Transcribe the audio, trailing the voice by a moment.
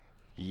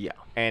Yeah.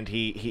 And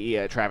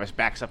Travis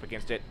backs up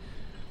against it.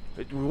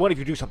 What if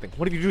you do something?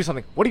 What if you do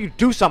something? What if you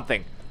do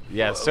something?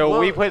 Yeah. So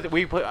we put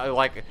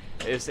like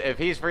if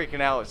he's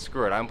freaking out,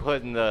 screw it. I'm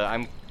putting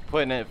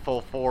it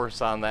full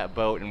force on that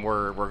boat, and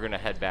we're gonna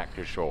head back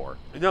to shore.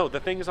 No, the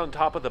thing is on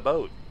top of the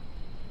boat.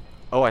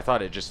 Oh, I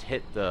thought it just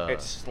hit the.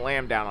 It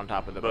slammed down on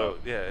top of the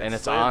boat. Yeah, and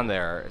it's on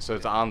there, so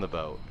it's on the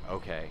boat.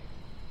 Okay.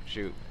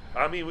 Shoot.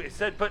 I mean, it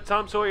said put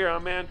Tom Sawyer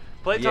on, man.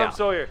 Play Yeah. Tom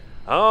Sawyer.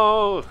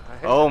 Oh.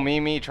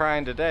 Me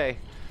trying today.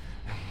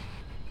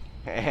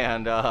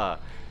 And if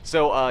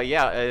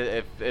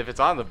it's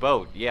on the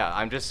boat, yeah,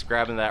 I'm just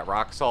grabbing that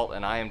rock salt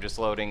and I am just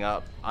loading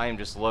up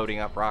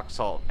rock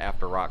salt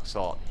after rock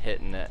salt,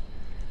 hitting it.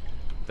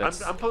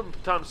 I'm putting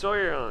Tom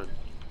Sawyer on.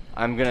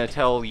 I'm gonna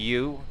tell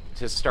you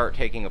to start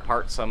taking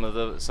apart some of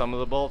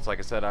the bolts. Like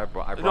I said, I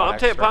brought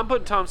I'm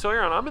putting Tom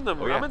Sawyer on. I'm in the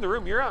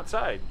room. You're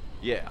outside.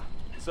 Yeah.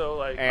 So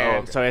like.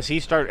 And so as he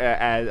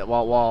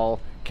while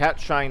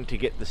Cat's trying to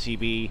get the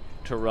CB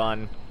to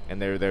run,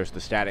 and there's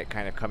the static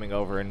kind of coming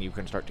over, and you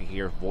can start to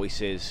hear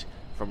voices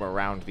from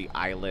around the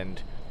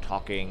island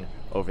talking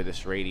over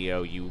this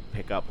radio. You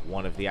pick up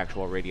one of the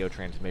actual radio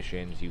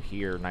transmissions. You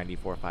hear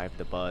 94.5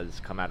 the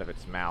buzz come out of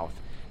its mouth.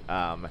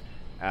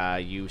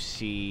 You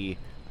see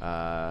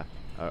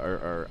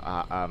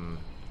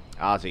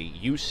Ozzy,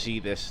 you see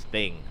this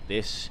thing,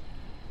 this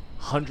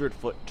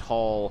 100-foot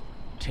tall,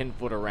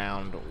 10-foot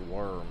around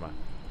worm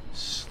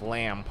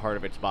slam part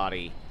of its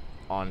body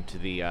onto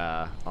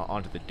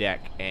the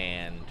deck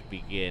and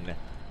begin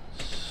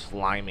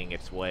sliming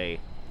its way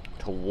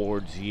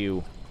towards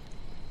you.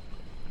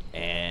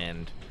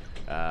 And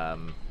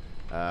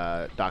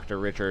Dr.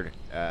 Richard,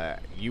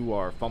 you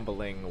are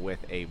fumbling with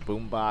a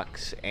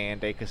boombox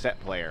and a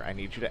cassette player. I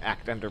need you to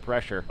act under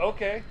pressure.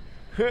 Okay.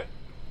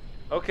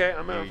 Okay,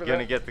 I'm out for that. You're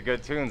gonna get the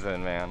good tunes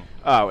in, man.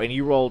 Oh, and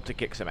you rolled to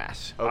kick some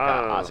ass. Okay,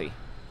 Ozzy.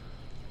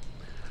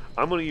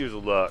 I'm gonna use a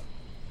luck.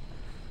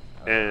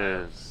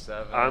 And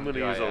I'm gonna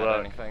use a luck.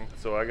 Anything?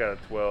 So I got a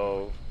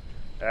 12.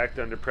 Act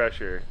under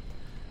pressure.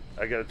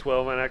 I got a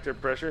 12 on act under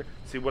pressure.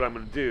 See, what I'm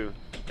gonna do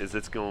is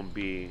it's gonna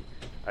be.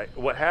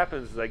 What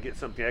happens is I get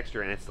something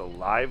extra, and it's the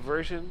live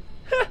version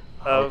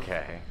of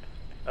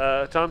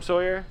Tom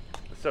Sawyer.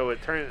 So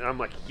it turns. I'm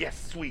like,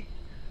 yes, sweet.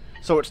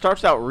 So it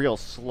starts out real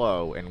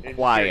slow and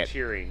quiet.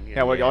 Cheering.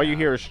 Yeah, all you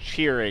hear is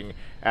cheering.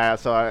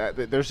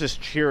 There's this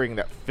cheering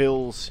that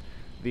fills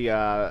the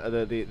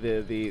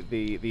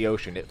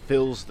ocean. It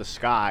fills the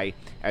sky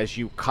as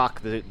you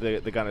cock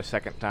the gun a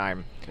second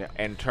time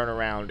and turn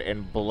around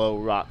and blow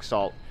rock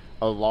salt.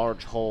 A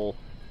large hole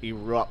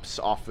erupts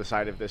off the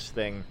side of this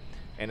thing,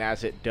 and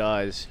as it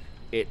does,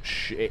 it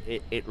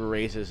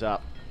raises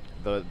up.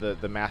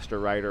 The master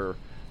rider,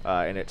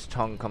 and its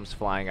tongue comes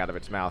flying out of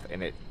its mouth,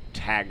 and it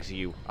tags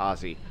you,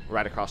 Ozzy,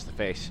 right across the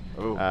face.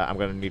 I'm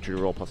going to need you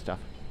to roll plus stuff.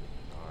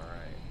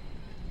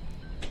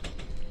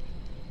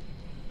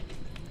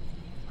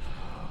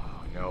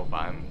 Nope,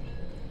 I'm.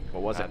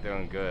 What was not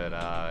doing good.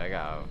 I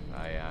got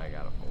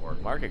a 4.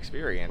 Mark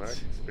experience. Mark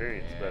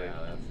experience, buddy. Yeah,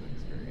 that's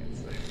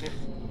the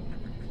experience.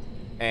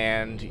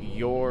 And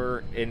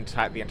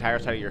the entire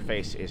side of your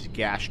face is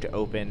gashed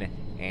open,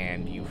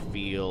 and you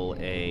feel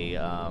a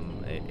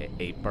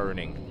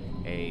burning,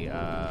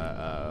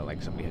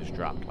 like somebody has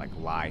dropped like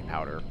lye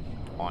powder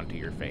onto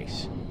your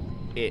face.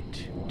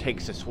 It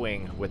takes a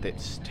swing with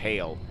its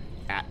tail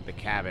at the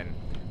cabin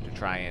to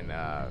try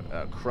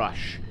and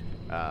crush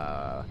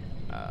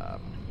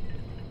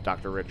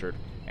Dr. Richard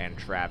and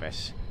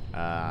Travis.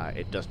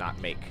 It does not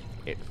make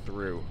it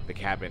through. The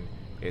cabin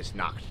is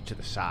knocked to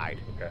the side.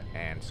 Okay.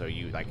 And so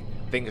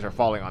things are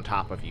falling on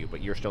top of you,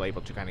 but you're still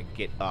able to kind of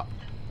get up.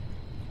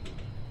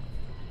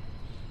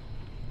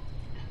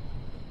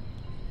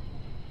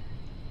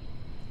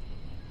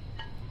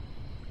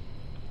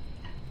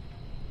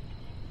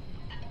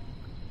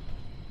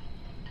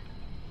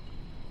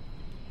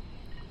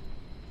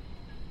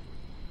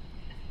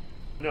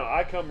 No,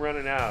 I come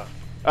running out.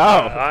 Oh.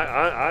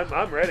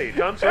 I'm ready.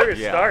 Tom Sawyer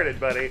started,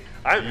 buddy.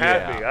 I'm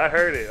happy. I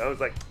heard it. I was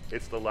like,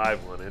 it's the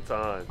live one. It's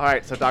on. All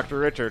right, so Dr.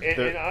 Richard.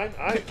 And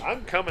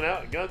I'm coming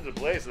out guns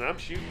ablaze, and I'm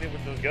shooting it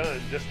with the gun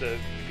just to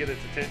get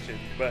its attention.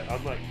 But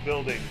I'm like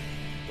building,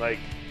 like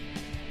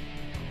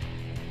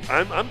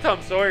I'm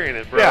Tom Sawyer in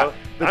it, bro. Yeah,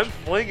 I'm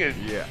flinging.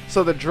 Yeah.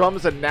 So the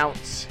drums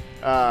announce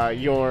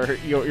your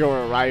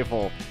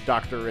arrival,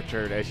 Dr.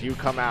 Richard, as you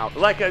come out.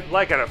 Like at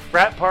a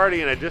frat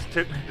party, and I just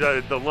took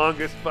the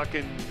longest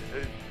fucking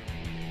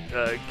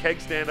keg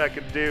stand I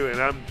could do,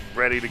 and I'm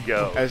ready to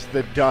go. As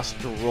the dust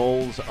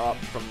rolls up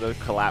from the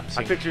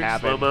collapsing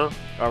cabin slow-mo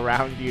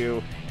around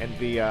you, and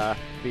the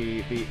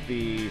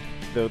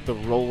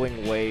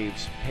rolling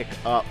waves pick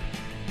up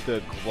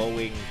the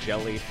glowing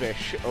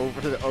jellyfish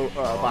over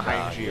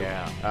behind you.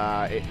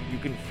 Yeah. You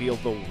can feel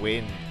the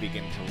wind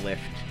begin to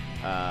lift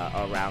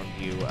around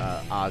you,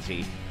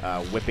 Ozzy,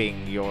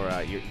 whipping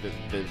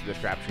the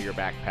straps of your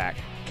backpack,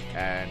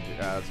 and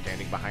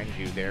standing behind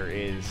you there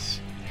is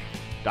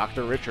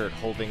Dr. Richard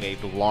holding a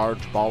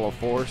large ball of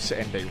force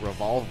and a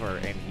revolver,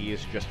 and he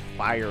is just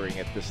firing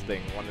at this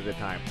thing one at a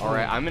time. All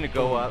right, I'm gonna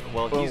go up.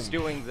 Well, Boom. he's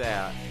doing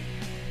that.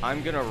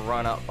 I'm gonna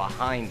run up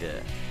behind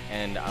it,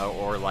 and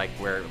or like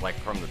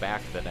from the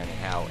back of it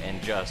anyhow,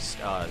 and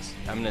just I'm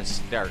gonna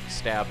start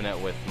stabbing it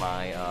with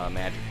my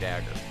magic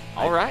dagger.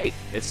 All right.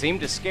 It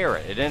seemed to scare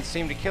it. It didn't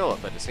seem to kill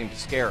it, but it seemed to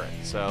scare it.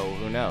 So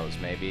who knows?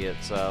 Maybe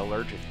it's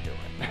allergic to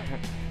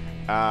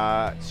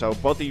it. So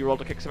both of you roll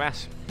to kick some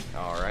ass.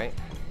 All right.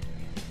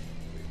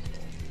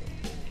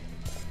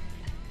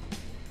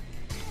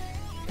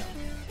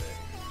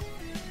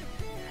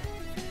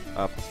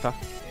 Plus tough.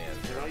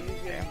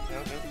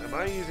 Am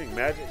I using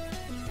magic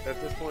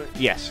at this point?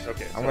 Yes.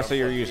 Okay. I'm gonna say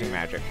you're using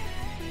magic.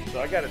 So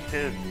I got a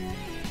 10.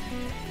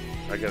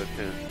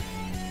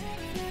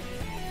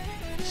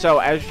 So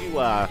as you,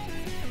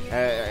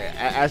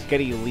 as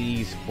Geddy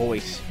Lee's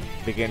voice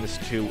begins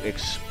to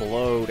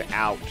explode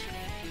out,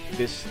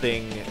 this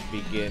thing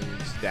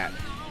begins that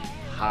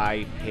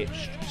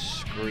high-pitched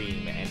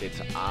scream, and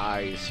its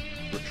eyes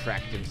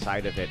retract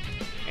inside of it,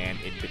 and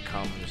it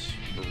becomes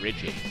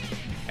rigid.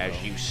 As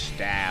you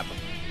stab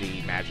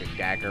the magic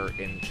dagger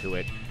into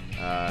it,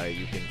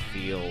 you can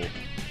feel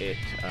it,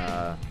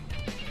 the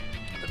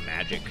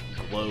magic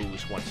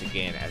glows once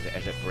again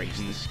as it breaks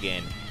the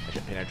skin, as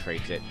it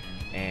penetrates it,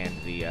 and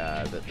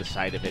the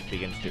side of it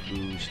begins to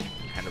ooze,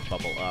 kind of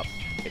bubble up.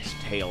 Its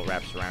tail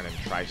wraps around and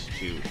tries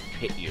to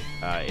hit you.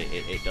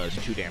 It does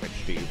 2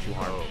 damage to you, 2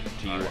 harm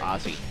to you,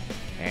 Ozzy.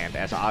 And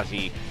as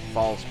Ozzy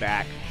falls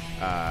back,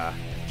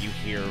 you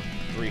hear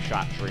 3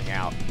 shots ring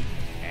out,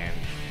 and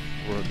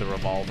the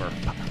revolver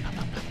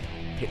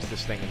hits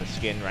this thing in the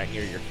skin right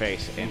near your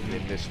face, and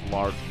then this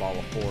large ball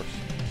of force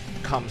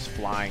comes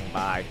flying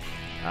by,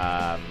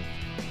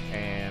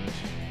 and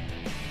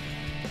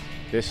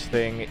this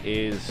thing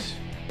is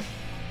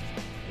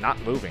not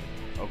moving.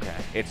 Okay.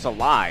 It's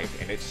alive,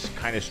 and it's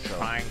kind of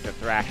trying to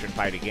thrash and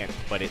fight against,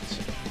 but its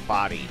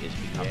body is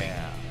becoming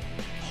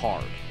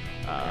hard.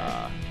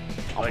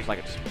 Almost like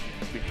it's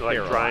Like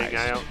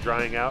paralyzed.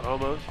 drying out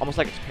almost? Almost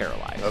like it's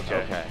paralyzed.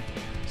 Okay.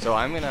 So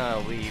I'm gonna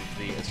leave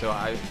the.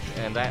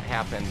 And that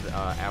happened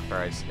after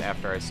I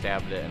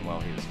stabbed it and while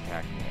he was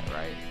attacking it,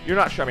 right? You're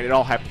not sure. I mean, it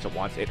all happens at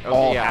once. It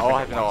All all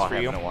happened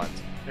at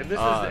once. And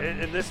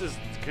this is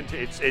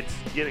it's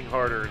getting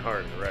harder and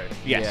harder, right?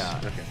 Yes. Yeah.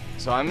 Okay.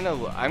 So I'm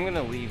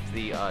gonna leave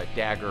the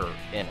dagger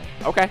in it.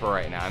 Okay. For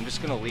right now, I'm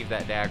just gonna leave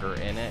that dagger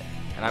in it,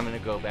 and I'm gonna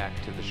go back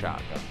to the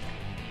shotgun.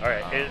 All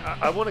right, and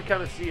I want to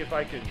kind of see if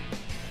I can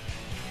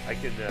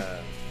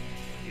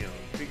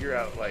figure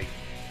out, like,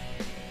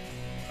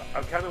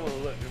 I kind of want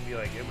to look and be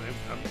like,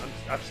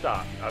 I've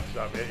stopped.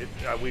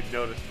 We've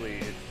noticeably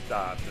it's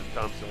stopped, and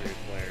Tom Sawyer's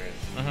playing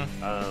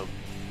it.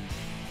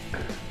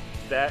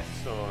 That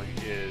song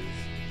is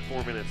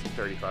 4 minutes and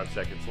 35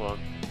 seconds long.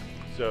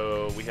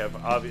 So we have,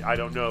 I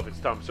don't know if it's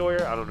Tom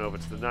Sawyer. I don't know if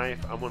it's the knife.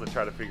 I'm going to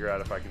try to figure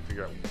out if I can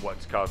figure out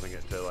what's causing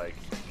it to, like,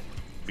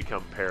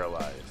 become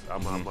paralyzed.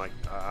 I'm like,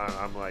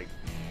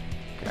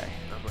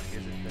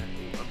 is it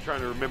that? I'm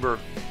trying to remember,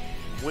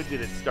 when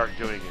did it start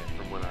doing it?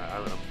 From when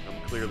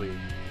I'm clearly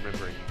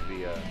remembering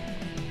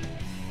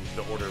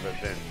the order of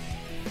events.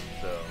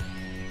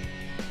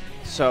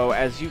 So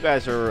as you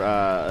guys are,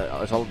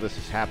 as all of this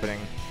is happening,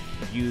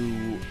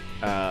 you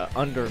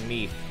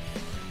underneath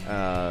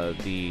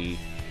the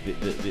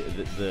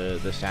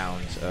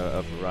sounds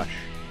of Rush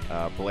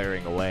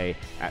blaring away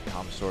at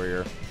Tom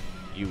Sawyer,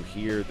 you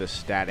hear the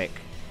static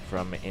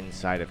from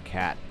inside of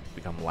Cat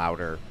become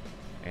louder,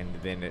 and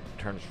then it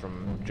turns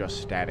from just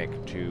static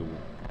to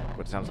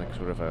what sounds like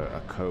sort of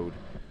a code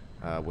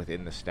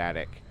within the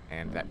static,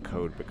 and that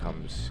code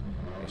becomes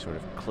a sort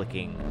of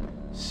clicking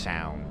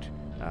sound,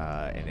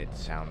 and it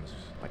sounds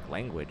like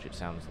language. It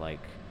sounds like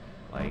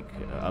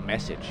a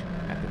message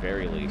at the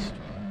very least,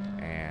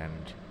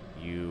 and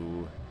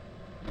you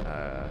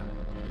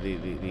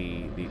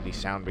the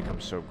sound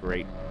becomes so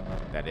great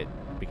that it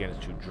begins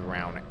to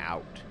drown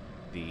out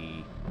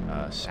the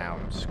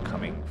sounds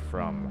coming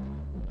from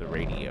the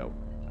radio.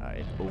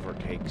 It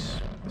overtakes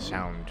the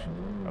sound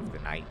of the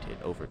night.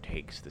 It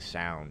overtakes the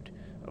sound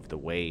of the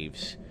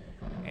waves,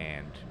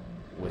 and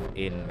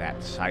within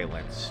that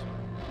silence,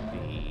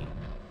 the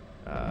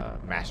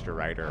Master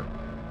Rider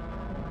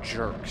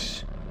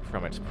jerks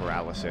from its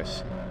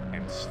paralysis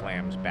and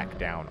slams back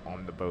down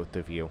on the both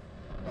of you,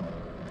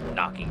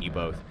 knocking you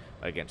both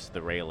against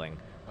the railing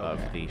of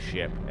the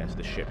ship as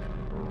the ship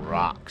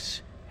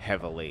rocks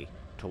heavily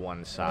to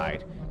one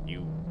side.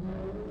 You,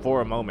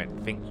 for a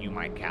moment, think you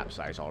might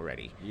capsize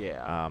already.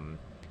 Yeah.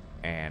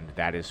 And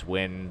that is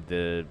when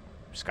the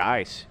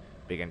skies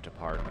begin to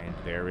part, and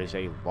there is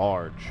a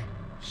large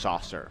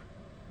saucer,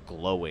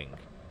 glowing,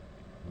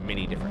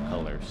 many different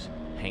colors,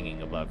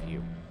 hanging above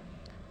you.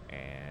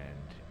 And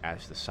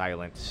as the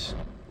silence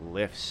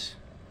lifts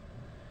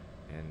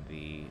and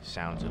the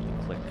sounds of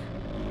the click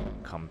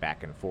come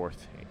back and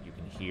forth, you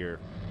can hear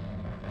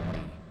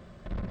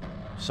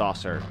the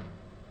saucer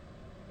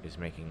is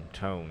making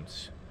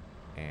tones,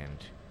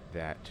 and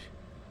that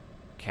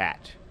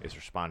Cat is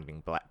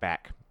responding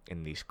back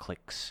in these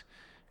clicks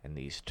and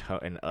these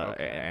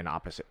and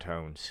opposite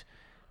tones.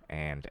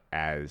 And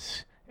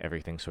as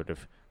everything sort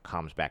of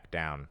calms back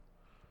down,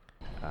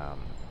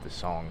 the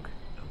song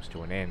comes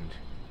to an end,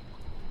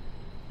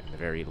 the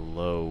very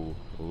low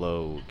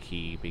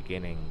key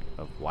beginning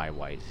of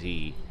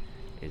YYZ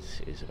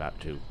is about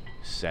to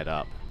set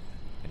up.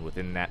 And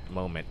within that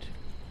moment,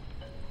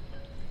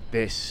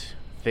 this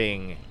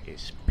thing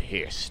is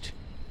pissed,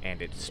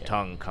 and its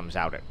tongue comes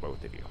out at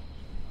both of you.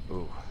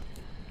 Ooh.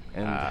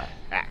 And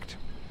Act.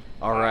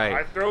 all right.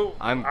 I throw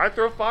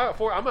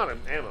 4. I'm out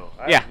of ammo.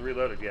 I haven't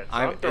reloaded yet.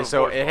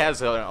 So it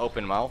has an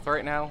open mouth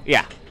right now.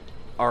 Yeah.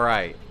 All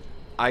right.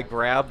 I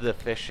grab the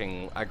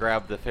fishing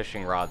rod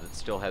that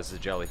still has the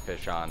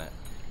jellyfish on it,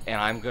 and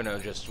I'm gonna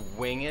just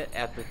wing it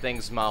at the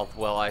thing's mouth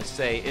while I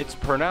say it's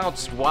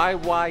pronounced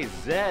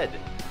YYZ.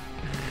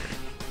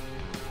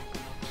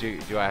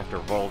 Do I have to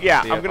roll? To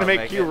Yeah, see I'm if gonna I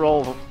make you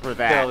roll for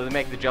that. To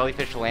make the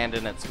jellyfish land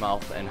in its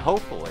mouth, and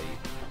hopefully,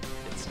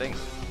 it stings.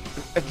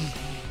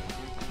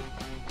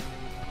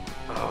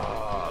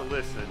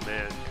 Listen,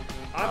 man.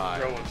 I'm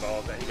throwing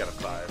balls at you. Got a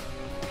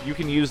 5. You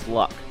can use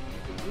luck.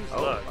 Use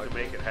luck to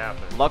make it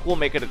happen. Luck will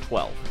make it a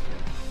 12.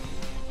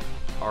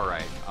 All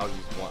right, I'll use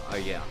one.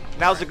 Yeah.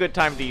 Now's a good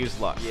time to use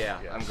luck. Yeah,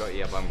 I'm going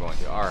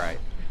to. All right.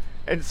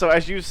 And so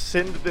as you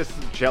send this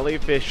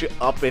jellyfish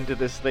up into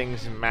this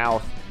thing's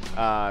mouth,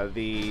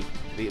 the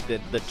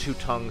 2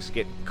 tongues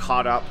get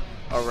caught up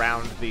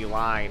around the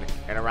line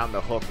and around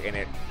the hook, and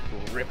it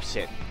rips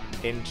it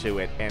into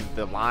it, and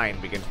the line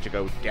begins to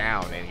go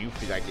down, and you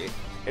feel like it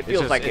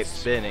feels like it's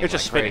spinning. It's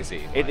just like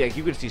spinning. crazy.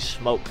 You can see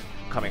smoke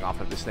coming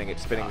off of this thing.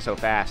 It's spinning so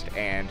fast,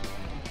 and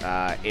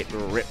it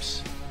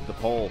rips the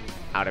pole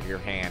out of your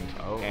hand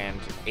and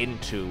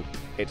into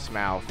its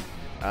mouth.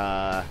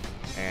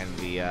 And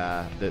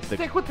the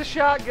Stick with the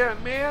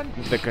shotgun, man.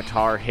 the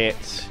guitar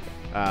hits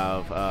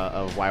of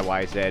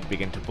YYZ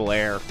begin to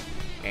blare,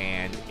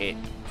 and it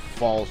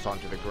falls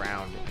onto the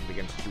ground and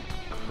begins to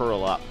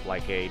curl up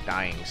like a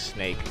dying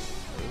snake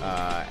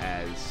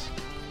as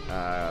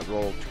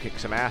roll to kick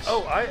some ass.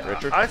 Oh,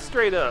 Richard? I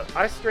straight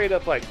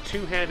up like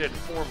two-handed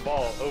form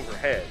ball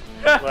overhead,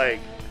 like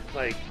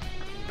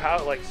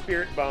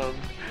spirit bomb,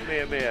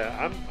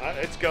 man.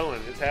 It's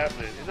going, it's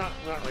happening. It's not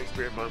like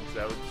spirit bomb, because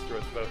that would destroy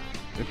the boat.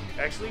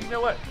 Actually, you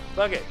know what?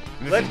 Fuck it.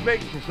 Let's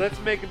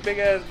make a big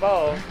ass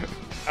ball.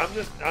 I'm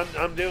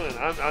doing.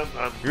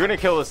 You're gonna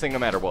kill this thing no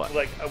matter what.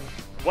 Like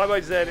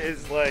YYZ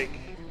is like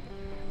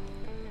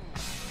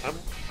I'm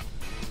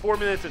 4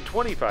 minutes and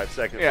 25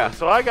 seconds. Yeah.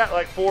 So I got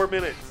like 4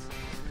 minutes.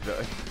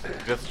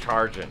 Just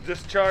charging.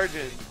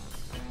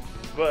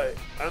 But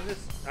I'm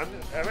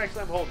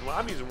holding one.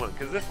 I'm using one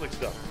because this looks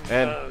dumb.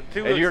 And,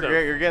 two and looks you're dumb.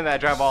 getting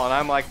that giant ball, and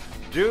I'm like,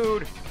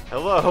 dude,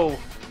 hello,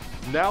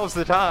 now's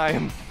the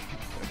time.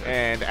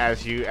 And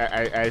as you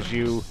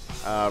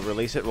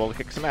release it, roll to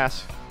kick some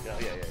ass.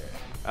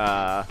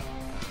 Yeah.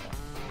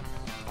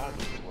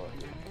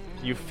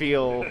 You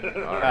feel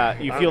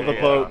the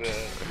boat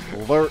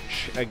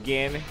lurch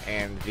again,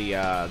 and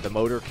the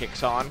motor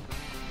kicks on,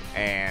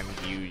 and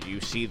you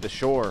see the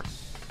shore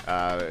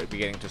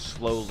beginning to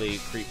slowly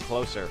creep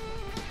closer.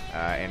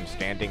 And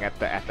standing at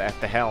the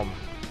helm,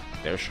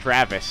 there's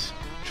Travis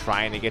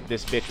trying to get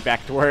this bitch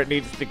back to where it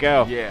needs to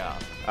go. Yeah.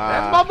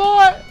 That's my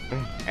boy.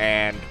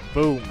 And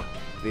boom,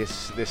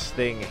 this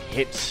thing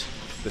hits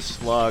the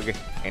slug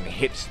and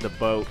hits the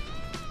boat,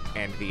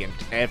 and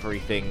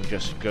everything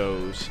just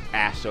goes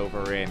ass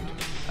over end.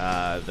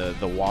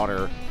 The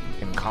water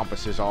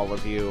encompasses all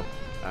of you,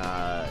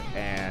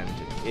 and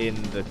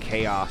in the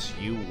chaos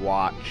you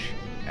watch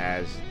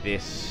as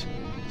this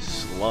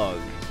slug,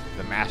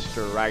 the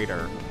master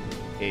rider,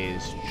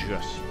 is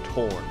just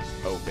torn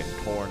open,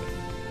 torn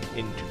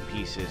into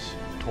pieces,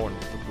 torn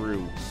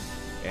through,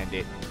 and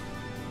it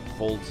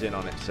folds in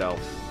on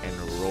itself and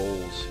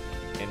rolls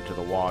into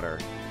the water,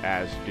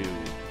 as do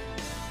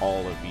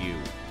all of you.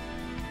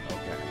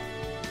 Okay.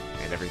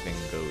 And everything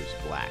goes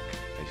black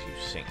as you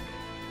sink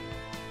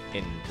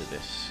into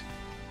this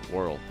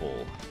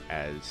whirlpool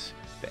as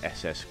the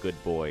SS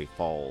Good Boy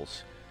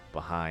falls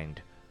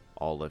behind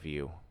all of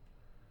you.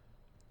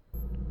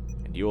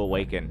 And you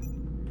awaken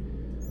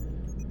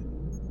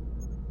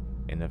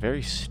in a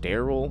very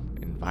sterile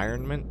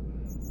environment,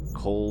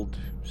 cold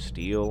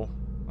steel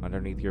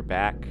underneath your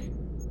back.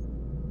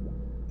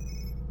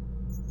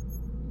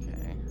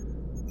 Okay.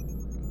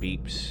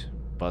 Beeps,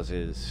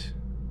 buzzes,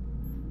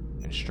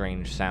 and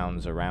strange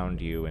sounds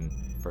around you. And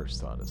First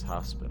thought is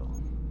hospital.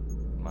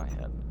 In my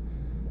head.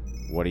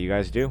 what do you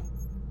guys do?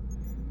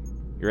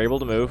 You're able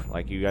to move,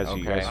 like you guys.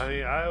 Okay. I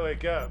mean, I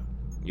wake up.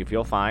 You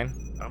feel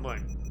fine. I'm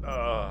like,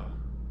 I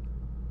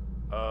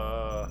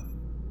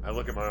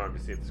look at my arm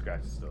to see if the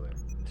scratch is still there.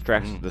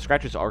 The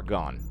scratches are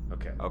gone.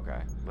 Okay.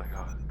 Okay. I'm like,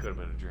 could have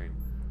been a dream.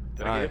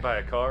 Did I get hit by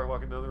a car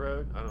walking down the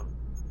road? I don't.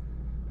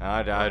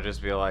 I'd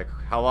just be like,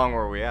 how long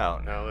were we out?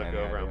 And I look Any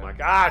over, I'm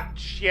idea? like,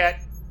 shit.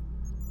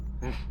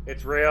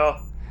 It's real.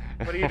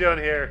 What are you doing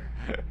here?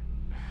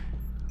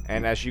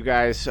 And as you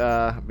guys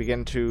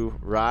begin to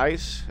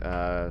rise,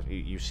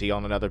 you see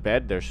on another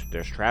bed, there's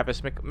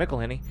Travis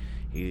McElhenney.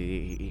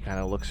 He kind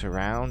of looks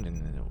around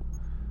and.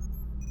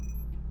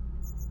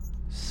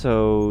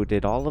 So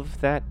did all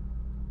of that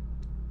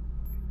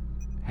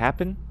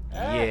happen?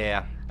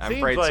 Yeah, I'm Seems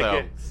afraid like so.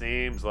 it.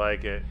 Seems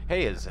like it.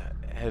 Hey,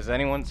 Has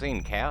anyone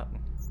seen Cat?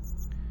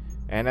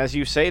 And as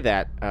you say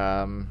that,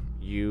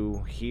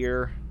 you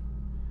hear...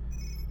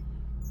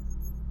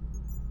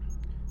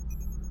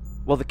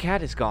 Well, the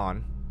cat is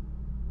gone,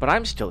 but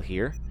I'm still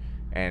here.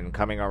 And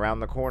coming around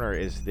the corner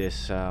is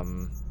this, I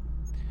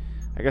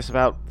guess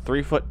about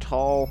 3 foot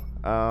tall,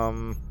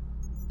 on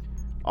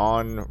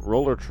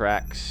roller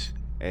tracks,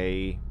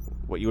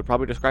 what you would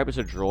probably describe as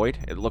a droid.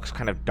 It looks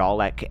kind of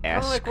Dalek-esque.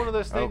 Kind of like one of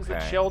those things that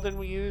Okay.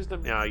 Sheldon used.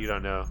 No, you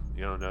don't know.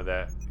 You don't know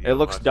that. You It don't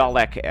looks watch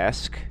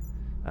Dalek-esque.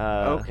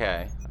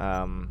 Okay.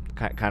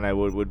 Kind of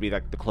would be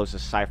like the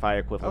closest sci-fi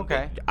equivalent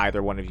Okay. that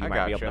either one of you I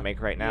might be able gotcha. to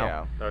make right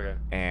now. Yeah. Okay.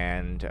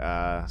 And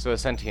So a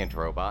sentient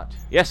robot.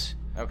 yes,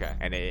 Okay.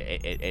 and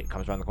it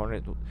comes around the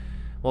corner.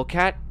 Well,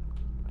 Cat,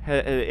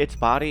 its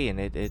body and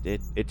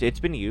it's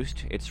been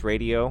used. Its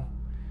radio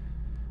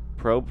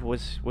probe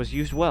was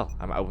used well.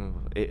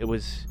 It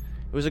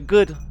was a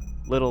good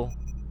little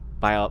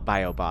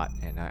biobot,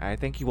 and I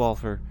thank you all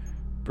for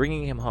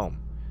bringing him home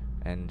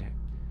and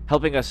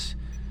helping us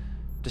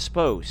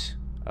dispose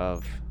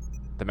of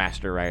the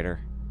Master Rider.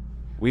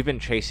 We've been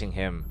chasing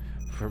him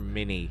for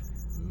many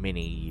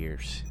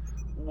years.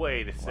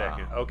 Wait a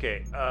second. Wow.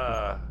 Okay.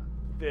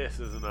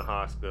 This isn't a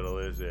hospital,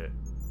 is it?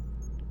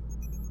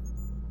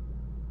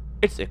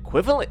 It's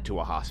equivalent to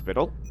a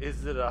hospital.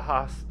 Is it a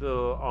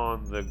hospital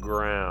on the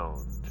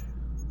ground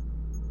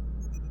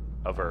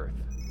of Earth?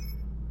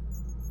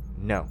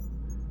 No.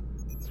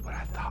 That's what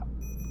I thought.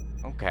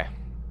 Okay.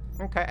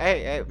 Okay.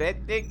 Hey,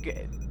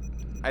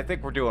 I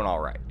think we're doing all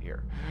right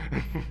here.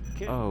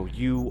 Oh,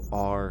 you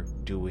are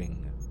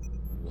doing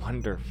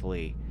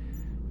wonderfully.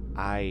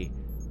 I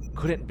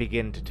couldn't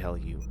begin to tell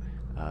you.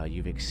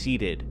 You've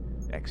exceeded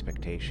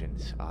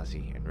expectations,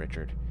 Ozzy and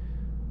Richard.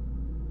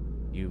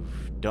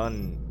 You've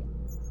done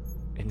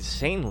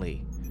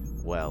insanely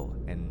well,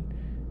 and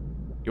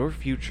your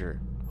future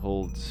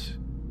holds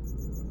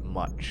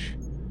much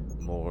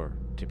more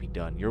to be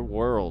done. Your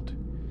world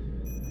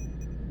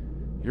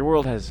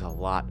has a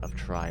lot of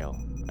trial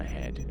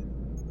ahead.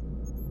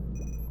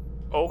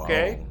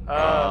 Okay.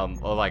 Whoa.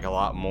 Like a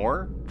lot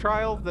more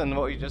trial than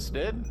what we just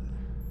did.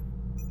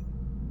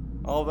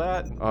 All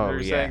that? Oh,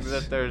 You're saying yes.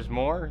 that there's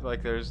more?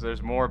 Like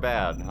there's more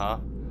bad, huh?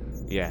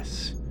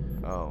 Yes.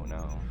 Oh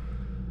no.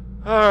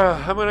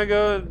 I'm gonna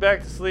go back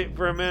to sleep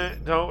for a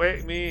minute. Don't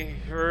wake me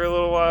for a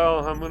little while.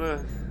 I'm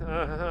gonna.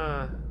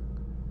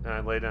 And I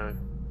lay down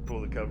and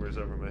pull the covers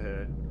over my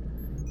head.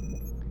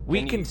 We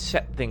Can can you-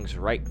 set things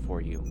right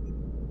for you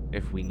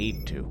if we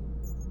need to.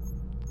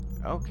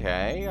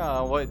 Okay.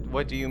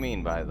 What do you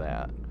mean by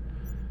that?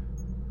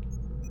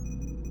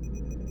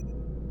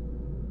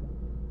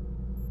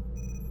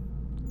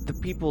 The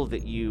people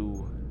that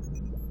you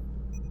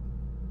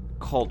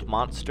called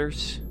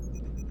monsters.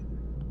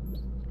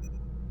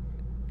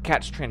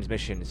 Cat's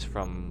transmission is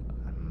from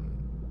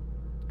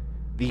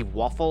the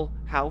Waffle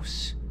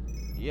House.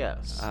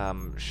 Yes.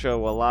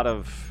 Show a lot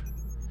of,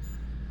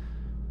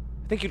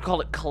 I think you'd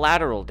call it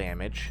collateral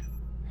damage.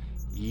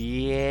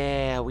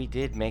 Yeah, we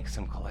did make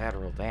some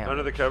collateral damage.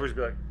 Under the covers,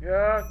 be like,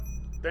 yeah,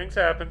 things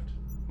happened.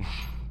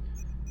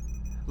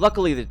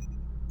 Luckily, the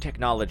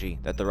technology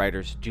that the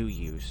writers do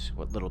use,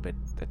 what little bit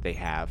that they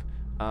have,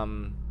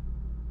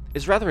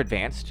 is rather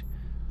advanced.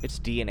 It's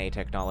DNA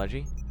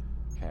technology,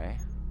 Okay.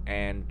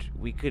 and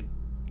we could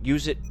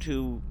use it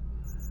to,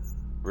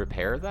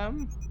 Repair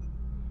them?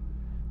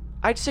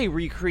 I'd say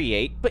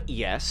recreate, but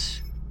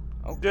yes.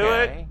 Okay. Do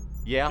it.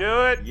 Yeah.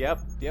 Do it. Yep.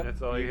 Yep.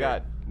 That's all you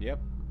got. Yep.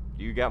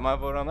 You got my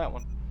vote on that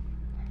one.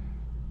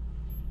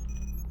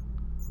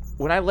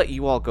 When I let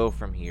you all go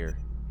from here,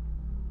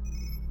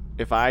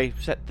 if I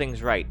set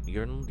things right,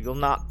 you'll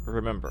not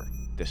remember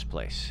this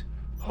place.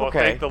 Oh, Okay.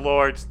 thank the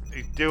Lord.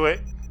 Do it.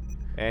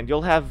 And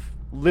you'll have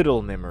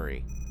little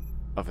memory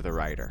of the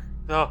writer.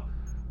 No.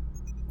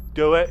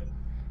 Do it.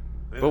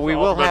 But we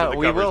All will from under have the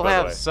we covers, will by the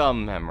have way.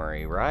 some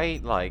memory,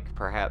 right? Like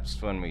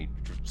perhaps when we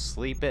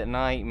sleep at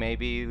night,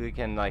 maybe we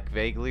can like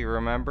vaguely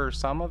remember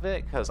some of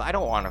it. Because I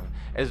don't want to,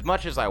 as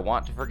much as I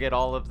want to forget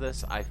all of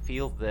this, I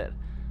feel that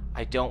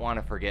I don't want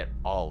to forget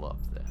all of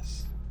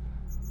this.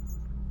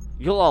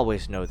 You'll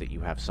always know that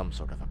you have some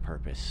sort of a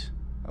purpose.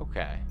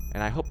 Okay.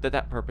 And I hope that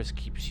that purpose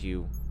keeps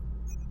you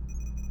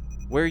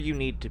where you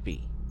need to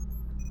be.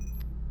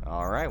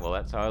 All right. Well,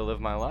 that's how I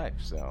live my life.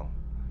 So,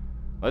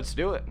 let's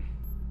do it.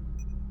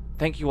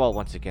 Thank you all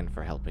once again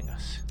for helping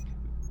us.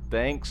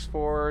 Thanks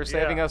for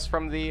saving Yeah. us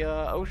from the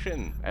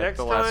ocean at Next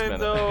the last time, minute.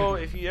 though,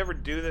 if you ever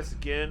do this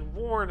again,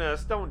 warn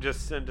us. Don't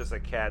just send us a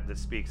cat that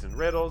speaks in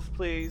riddles,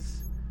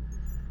 please.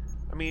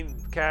 I mean,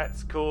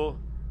 cat's cool.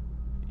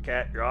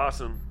 Cat, you're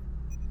awesome.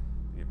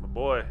 You're my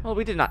boy. Well,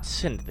 we did not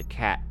send the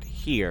cat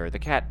here. The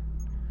cat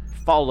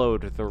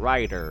followed the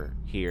rider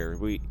here.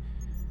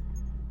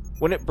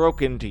 When it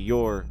broke into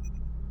your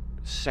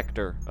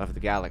sector of the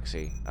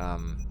galaxy,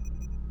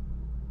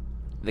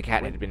 the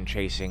cat had been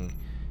chasing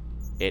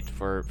it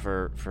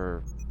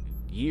for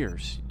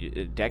years,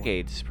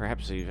 decades,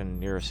 perhaps even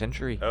near a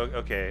century. Oh,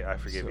 okay, I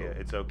forgive So, you.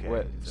 It's okay.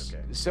 what- It's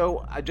okay.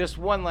 So, just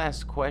one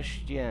last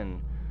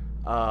question,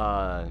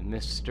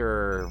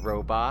 Mr.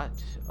 Robot.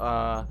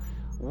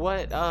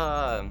 What,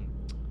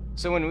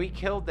 so when we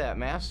killed that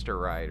Master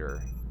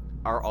Rider,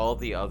 are all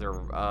the other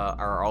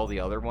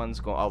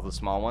ones, all the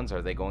small ones,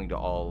 are they going to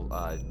all,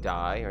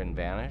 die and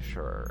vanish,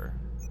 or?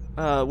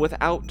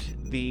 Without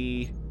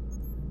the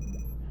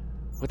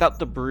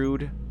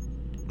brood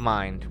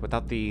mind,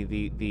 without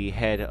the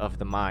head of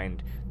the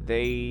mind,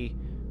 they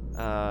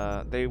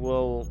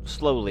will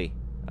slowly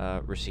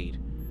recede.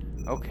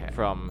 Okay.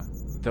 From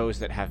those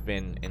that have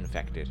been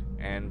infected,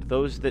 and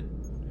those that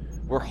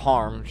were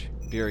harmed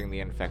during the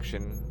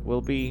infection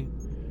will be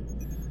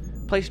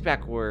placed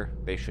back where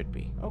they should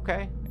be.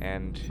 Okay.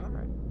 And All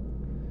right.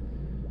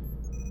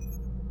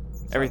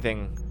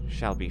 everything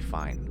shall be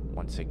fine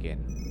once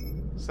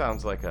again.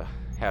 Sounds like a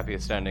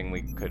happiest ending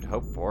we could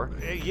hope for.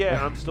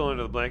 Yeah, I'm still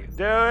under the blanket.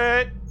 Do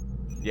it!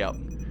 Yep.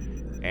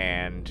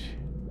 And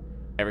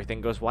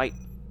everything goes white.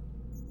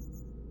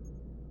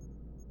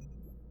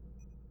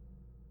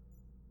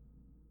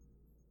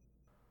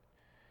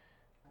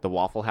 The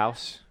Waffle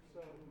House,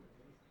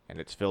 and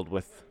it's filled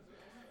with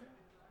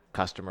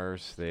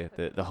customers.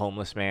 The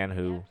homeless man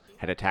who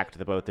had attacked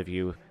the both of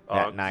you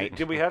that night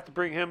Did we have to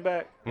bring him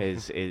back?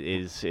 is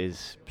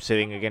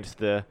sitting against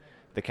the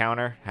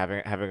counter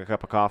having a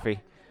cup of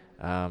coffee.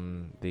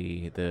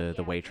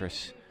 The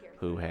waitress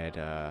who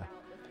had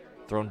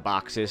thrown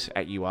boxes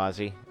at you,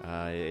 Ozzy,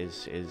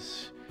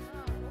 is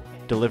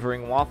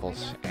delivering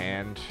waffles,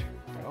 and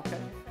Okay.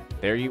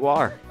 there you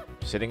are,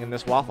 sitting in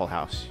this Waffle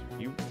House.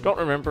 You don't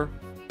remember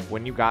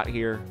when you got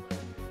here.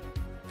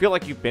 Feel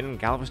like you've been in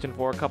Galveston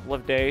for a couple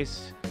of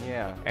days,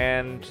 Yeah.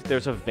 and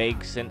there's a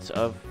vague sense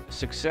of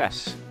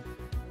success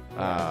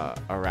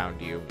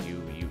around you.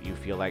 You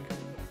feel like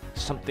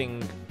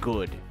something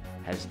good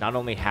has not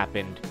only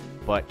happened,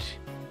 but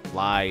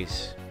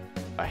lies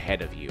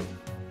ahead of you.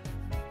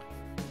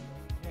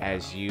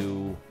 As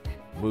you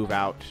move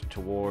out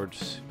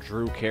towards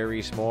Drew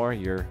Carrie'smore,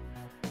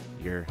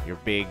 your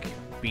big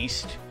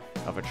beast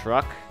of a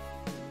truck,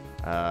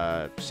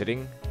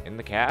 sitting in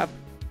the cab,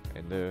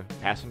 in the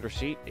passenger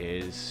seat,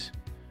 is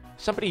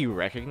somebody you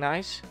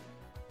recognize,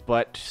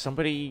 but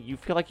somebody you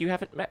feel like you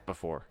haven't met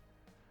before.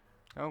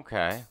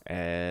 Okay.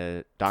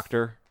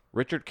 Dr.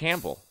 Richard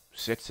Campbell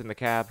sits in the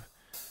cab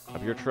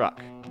of your truck.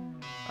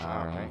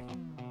 All right.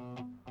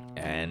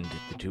 And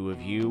the two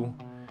of you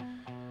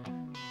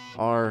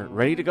are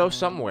ready to go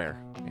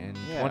somewhere. And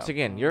Yeah. once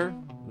again, you're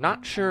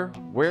not sure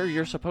where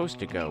you're supposed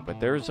to go, but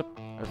there's a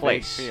A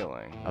place, vague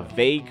feeling. a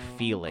vague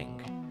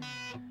feeling.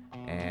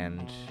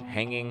 And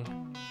hanging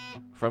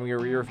from your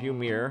rearview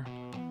mirror,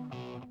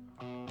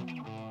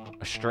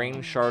 a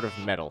strange shard of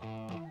metal,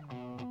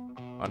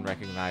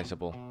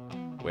 unrecognizable,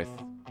 with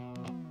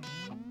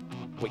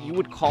what you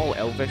would call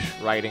Elvish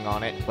writing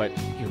on it, but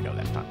you know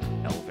that's not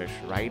Elvish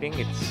writing.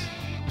 It's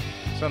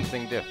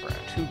Something different.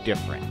 too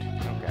different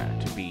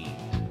Okay. to be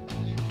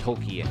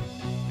Tolkien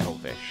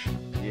Elvish.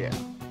 Yeah.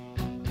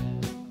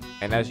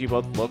 And as you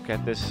both look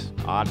at this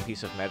odd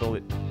piece of metal,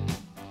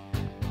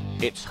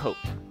 it's hope.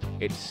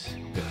 It's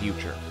the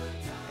future.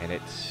 And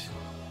it's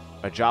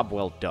a job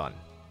well done.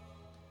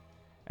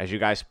 As you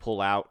guys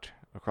pull out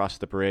across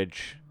the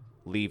bridge,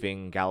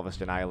 leaving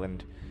Galveston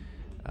Island,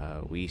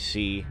 we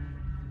see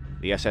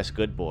the SS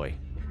Good Boy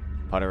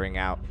puttering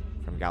out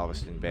from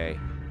Galveston Bay.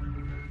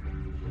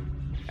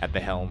 At the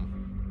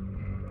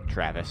helm,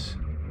 Travis,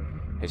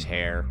 his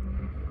hair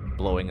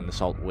blowing in the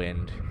salt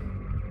wind.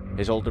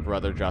 His older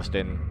brother,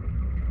 Justin,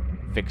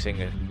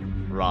 fixing a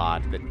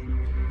rod that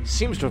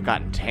seems to have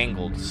gotten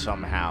tangled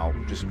somehow.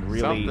 Just really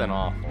Something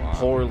awful. Huh?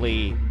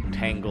 poorly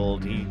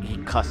tangled. He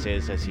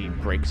cusses as he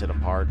breaks it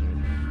apart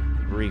and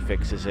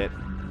refixes it.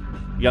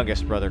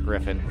 Youngest brother,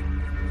 Griffin,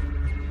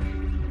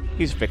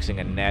 he's fixing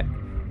a net,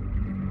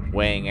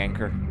 weighing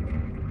anchor.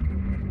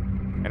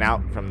 And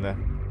out from the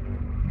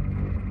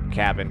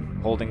cabin,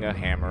 holding a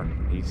hammer,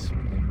 he's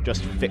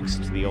just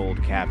fixed the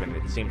old cabin.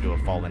 It seemed to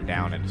have fallen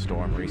down in a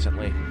storm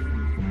recently.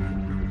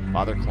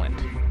 Father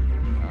Clint,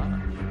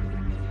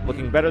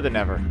 looking better than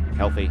ever,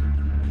 healthy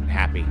and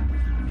happy.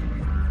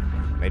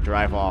 They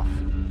drive off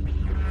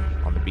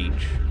on the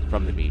beach,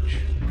 from the beach,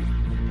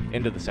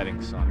 into the setting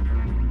sun.